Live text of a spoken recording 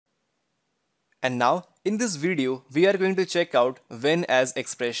And now in this video we are going to check out when as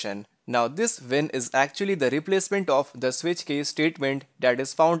expression. Now this when is actually the replacement of the switch case statement that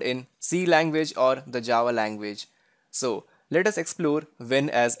is found in C language or the Java language. So let us explore when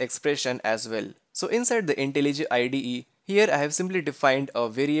as expression as well. So inside the IntelliJ IDE, here I have simply defined a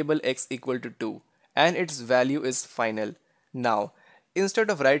variable x equal to 2 and its value is final. Now instead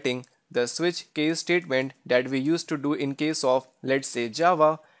of writing the switch case statement that we used to do in case of, let's say,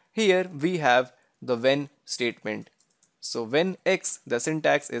 Java, here we have the when statement. So when x, the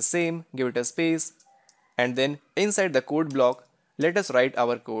syntax is same, give it a space, and then inside the code block let us write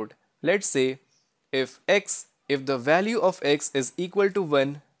our code. Let's say if the value of x is equal to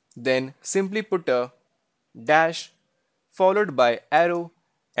 1, then simply put a dash followed by arrow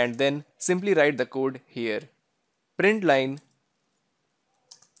and then simply write the code here. Print line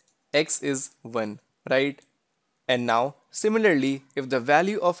x is 1, right? And now similarly, if the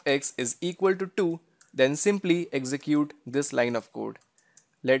value of x is equal to 2, then simply execute this line of code.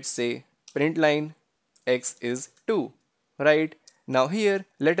 Let's say print line x is 2, right? Now here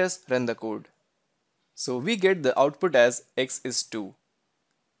let us run the code. So we get the output as x is 2.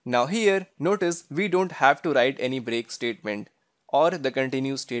 Now here notice we don't have to write any break statement or the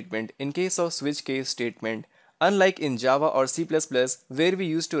continue statement in case of switch case statement, unlike in Java or C++ where we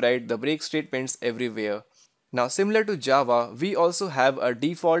used to write the break statements everywhere. Now similar to Java, we also have a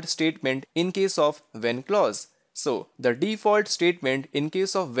default statement in case of when clause. So the default statement in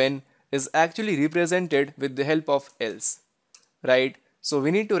case of when is actually represented with the help of else, right? So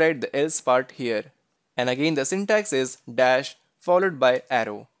we need to write the else part here. And again the syntax is dash followed by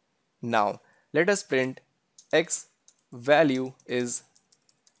arrow. Now let us print x value is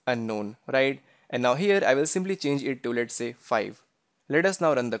unknown, right? And now here I will simply change it to, let's say, 5. Let us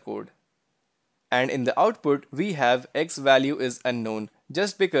now run the code. And in the output we have x value is unknown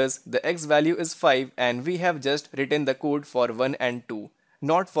just because the x value is 5 and we have just written the code for 1 and 2,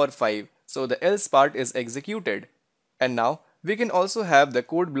 not for 5. So the else part is executed. And now we can also have the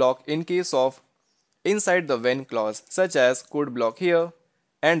code block in case of inside the when clause, such as code block here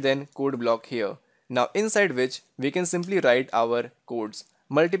and then code block here. Now inside which we can simply write our codes,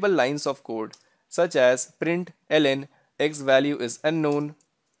 multiple lines of code, such as print ln x value is unknown,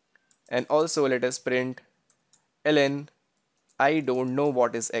 and also let us print ln I don't know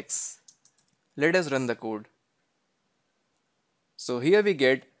what is x. Let us run the code. So here we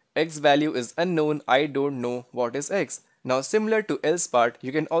get x value is unknown, I don't know what is x. Now similar to else part,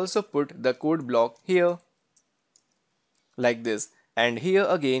 you can also put the code block here like this, and here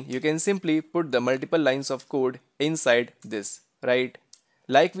again you can simply put the multiple lines of code inside this, right?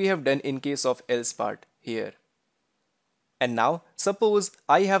 Like we have done in case of else part here. And now suppose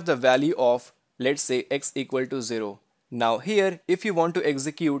I have the value of, let's say, x equal to 0. Now here if you want to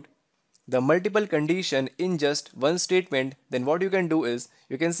execute the multiple condition in just one statement, then what you can do is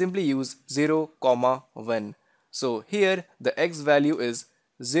you can simply use 0, 1. So here the x value is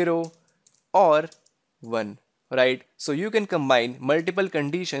 0 or 1, right? So you can combine multiple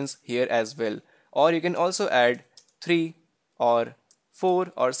conditions here as well, or you can also add 3 or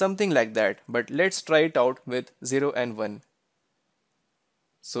 4 or something like that, but let's try it out with 0 and 1.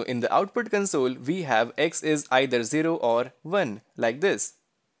 So in the output console we have x is either 0 or 1 like this.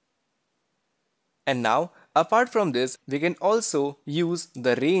 And now apart from this we can also use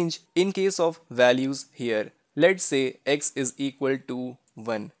the range in case of values here. Let's say x is equal to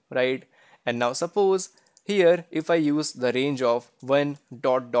 1, right? And now suppose here if I use the range of 1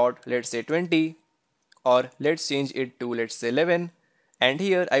 dot dot, let's say 20, or let's change it to, let's say, 11, and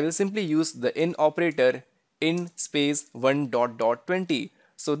here I will simply use the in operator in space 1 dot dot 20.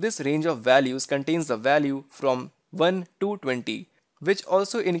 So this range of values contains the value from 1 to 20, which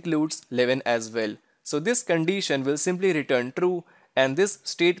also includes 11 as well. So this condition will simply return true and this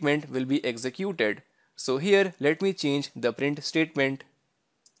statement will be executed. So here let me change the print statement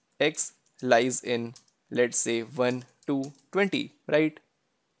x lies in, let's say, 1 to 20, right?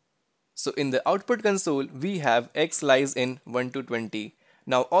 So in the output console we have x lies in 1 to 20.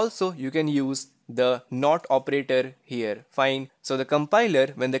 Now also you can use the not operator here, fine. So the compiler,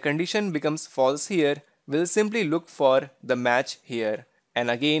 when the condition becomes false here, will simply look for the match here, and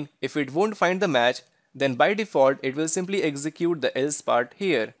again if it won't find the match, then by default it will simply execute the else part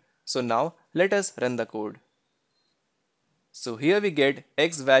here. So now let us run the code. So here we get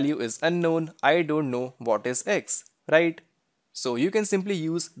x value is unknown, I don't know what is x, right? So you can simply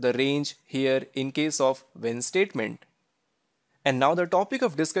use the range here in case of when statement. And now the topic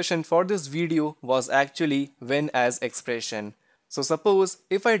of discussion for this video was actually when as expression. So suppose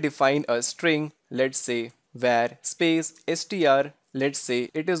if I define a string, let's say var space str let's say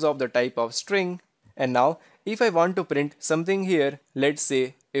it is of the type of string. And now if I want to print something here, let's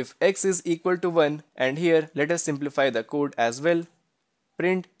say if x is equal to 1, and here let us simplify the code as well.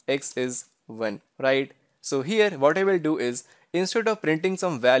 Print x is 1, right? So here what I will do is, instead of printing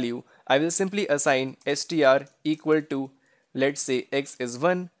some value, I will simply assign str equal to, let's say x is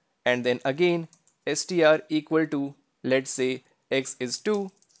 1, and then again str equal to, let's say x is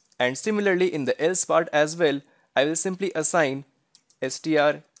 2, and similarly in the else part as well, I will simply assign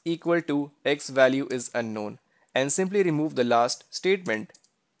str equal to x value is unknown, and simply remove the last statement,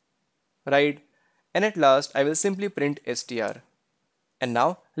 right? And at last I will simply print str. And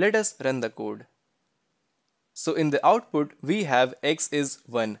now let us run the code. So in the output we have x is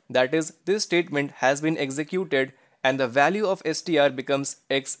 1, that is this statement has been executed and the value of str becomes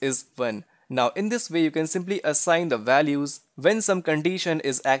x is 1. Now in this way you can simply assign the values when some condition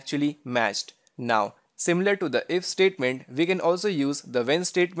is actually matched. Now similar to the if statement, we can also use the when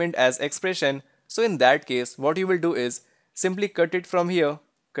statement as expression. So in that case what you will do is simply cut it from here,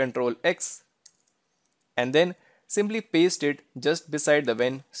 Control X, and then simply paste it just beside the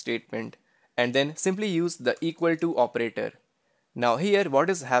when statement, and then simply use the equal to operator. Now here what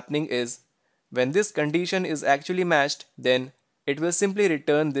is happening is, when this condition is actually matched, then it will simply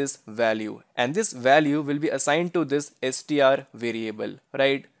return this value, and this value will be assigned to this str variable,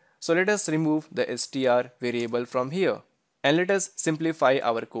 right? So let us remove the str variable from here and let us simplify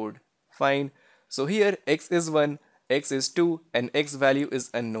our code. Fine. So here x is 1, x is 2, and x value is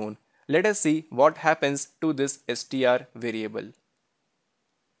unknown. Let us see what happens to this str variable.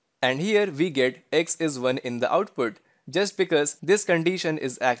 And here we get x is 1 in the output, just because this condition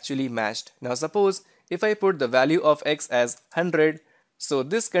is actually matched. Now suppose if I put the value of x as 100, so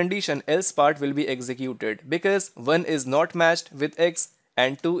this condition else part will be executed because 1 is not matched with x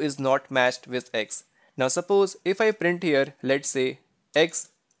and 2 is not matched with x. Now suppose if I print here, let's say x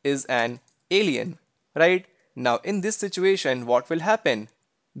is an alien, right? Now in this situation what will happen?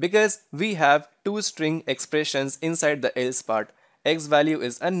 Because we have two string expressions inside the else part, x value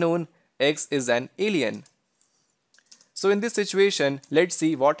is unknown, x is an alien. So in this situation, let's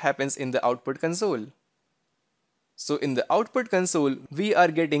see what happens in the output console. So in the output console, we are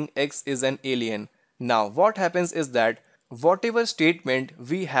getting x is an alien. Now what happens is that whatever statement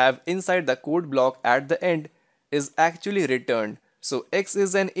we have inside the code block at the end is actually returned. So x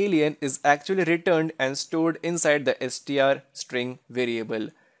is an alien is actually returned and stored inside the str string variable.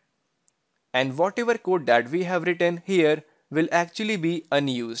 And whatever code that we have written here will actually be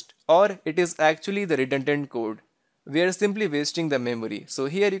unused, or it is actually the redundant code. We are simply wasting the memory. So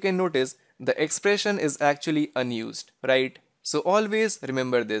here you can notice the expression is actually unused, right? So always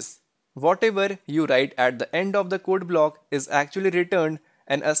remember this. Whatever you write at the end of the code block is actually returned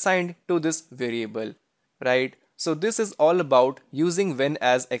and assigned to this variable, right? So this is all about using when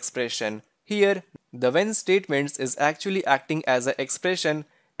as expression. Here the when statements is actually acting as an expression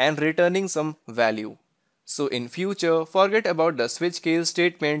and returning some value. So in future, forget about the switch case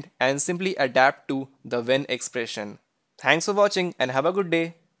statement and simply adapt to the when expression. Thanks for watching and have a good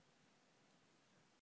day.